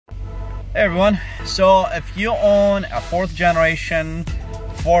Hey everyone, so if you own a 4th generation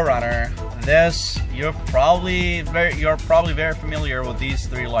 4Runner, you're probably very familiar with these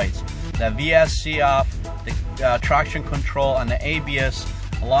 3 lights: the VSC off, the traction control, and the ABS,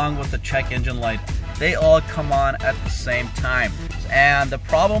 along with the check engine light. They all come on at the same time. And the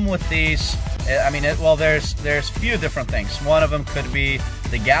problem with these, there's few different things. One of them could be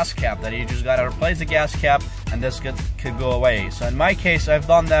the gas cap, that you just gotta replace the gas cap and this could go away. So in my case, I've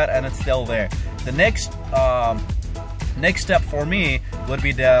done that and it's still there. The next step for me would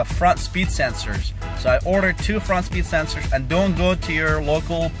be the front speed sensors. So I ordered 2 front speed sensors, and don't go to your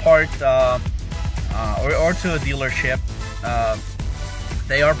local part or to a dealership.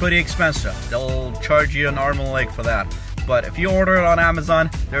 They are pretty expensive. They'll charge you an arm and a leg for that. But if you order it on Amazon,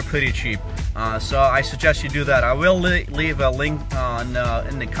 they're pretty cheap. So I suggest you do that. I will leave a link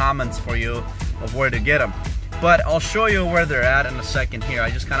in the comments for you of where to get them. But I'll show you where they're at in a second here.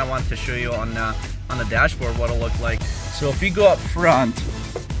 I just kind of wanted to show you on the dashboard what it'll look like. So if you go up front,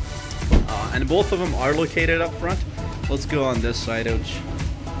 and both of them are located up front. Let's go on this side, which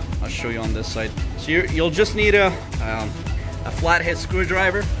I'll show you on this side. So you'll just need a flathead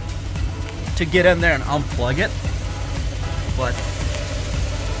screwdriver to get in there and unplug it. But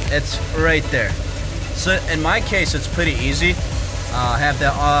it's right there. So in my case, it's pretty easy. I have the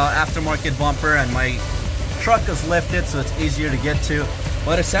aftermarket bumper, and my truck is lifted, so it's easier to get to.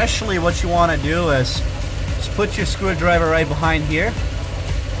 But essentially what you want to do is just put your screwdriver right behind here.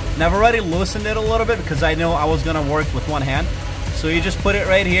 And I've already loosened it a little bit because I know I was going to work with one hand. So you just put it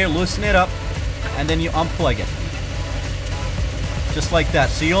right here, loosen it up, and then you unplug it. Just like that.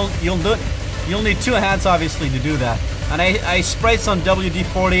 So you'll need 2 hands obviously to do that. And I sprayed some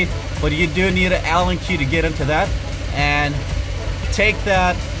WD-40, but you do need an Allen key to get into that and take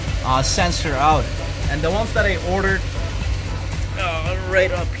that sensor out. And the ones that I ordered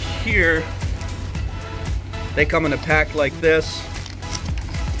right up here, they come in a pack like this,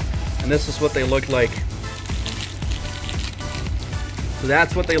 and this is what they look like. So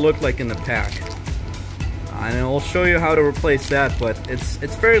that's what they look like in the pack. And I'll show you how to replace that, but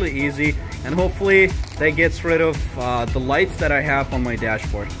it's fairly easy, and hopefully that gets rid of the lights that I have on my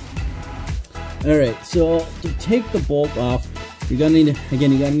dashboard. Alright, so to take the bolt off, you're gonna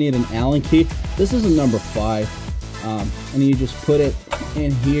need an Allen key. This is a number 5, and you just put it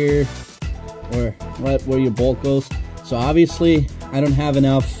in here, or right where your bolt goes. So obviously I don't have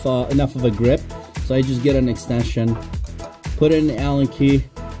enough of a grip, so I just get an extension, put it in the Allen key,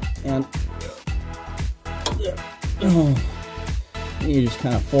 and you just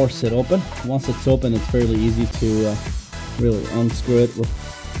kind of force it open. Once it's open, it's fairly easy to really unscrew it with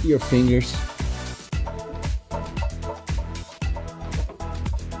your fingers.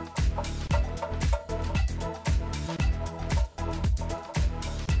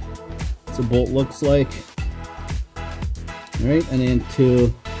 The bolt looks like. Alright, and then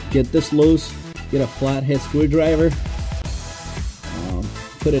to get this loose, get a flathead screwdriver,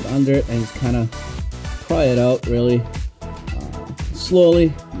 put it under it, and just kind of pry it out really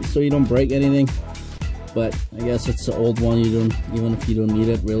slowly so you don't break anything. But I guess it's the old one, even if you don't need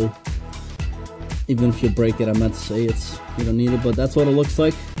it really. Even if you break it, I meant to say you don't need it, but that's what it looks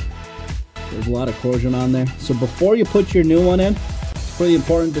like. There's a lot of corrosion on there. So before you put your new one in, it's pretty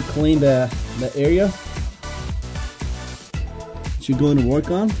important to clean the area that you're going to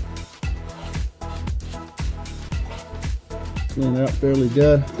work on. Clean it up fairly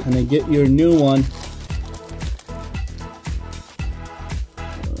good, and then get your new one.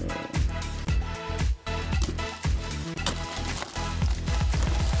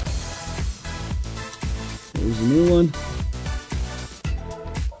 There's a new one.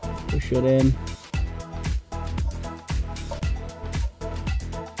 Push it in.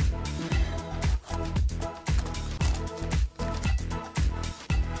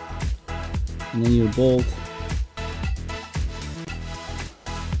 And then your bolt.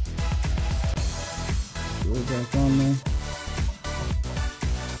 Go back on there.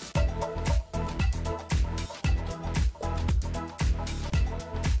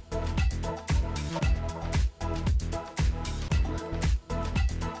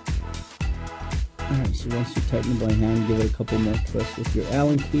 Alright, so once you tighten it by hand, give it a couple more twists with your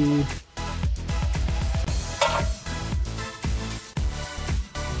Allen key.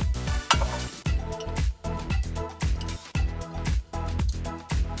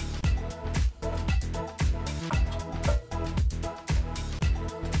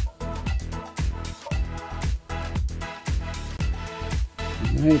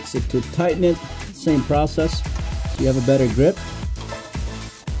 Alright, so to tighten it, same process, so you have a better grip.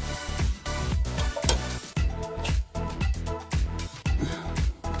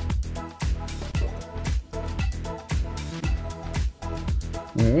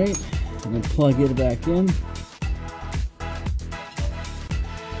 Alright, I'm going to plug it back in.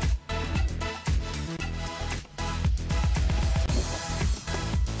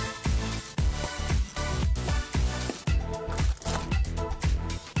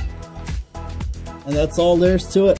 And that's all there's to it.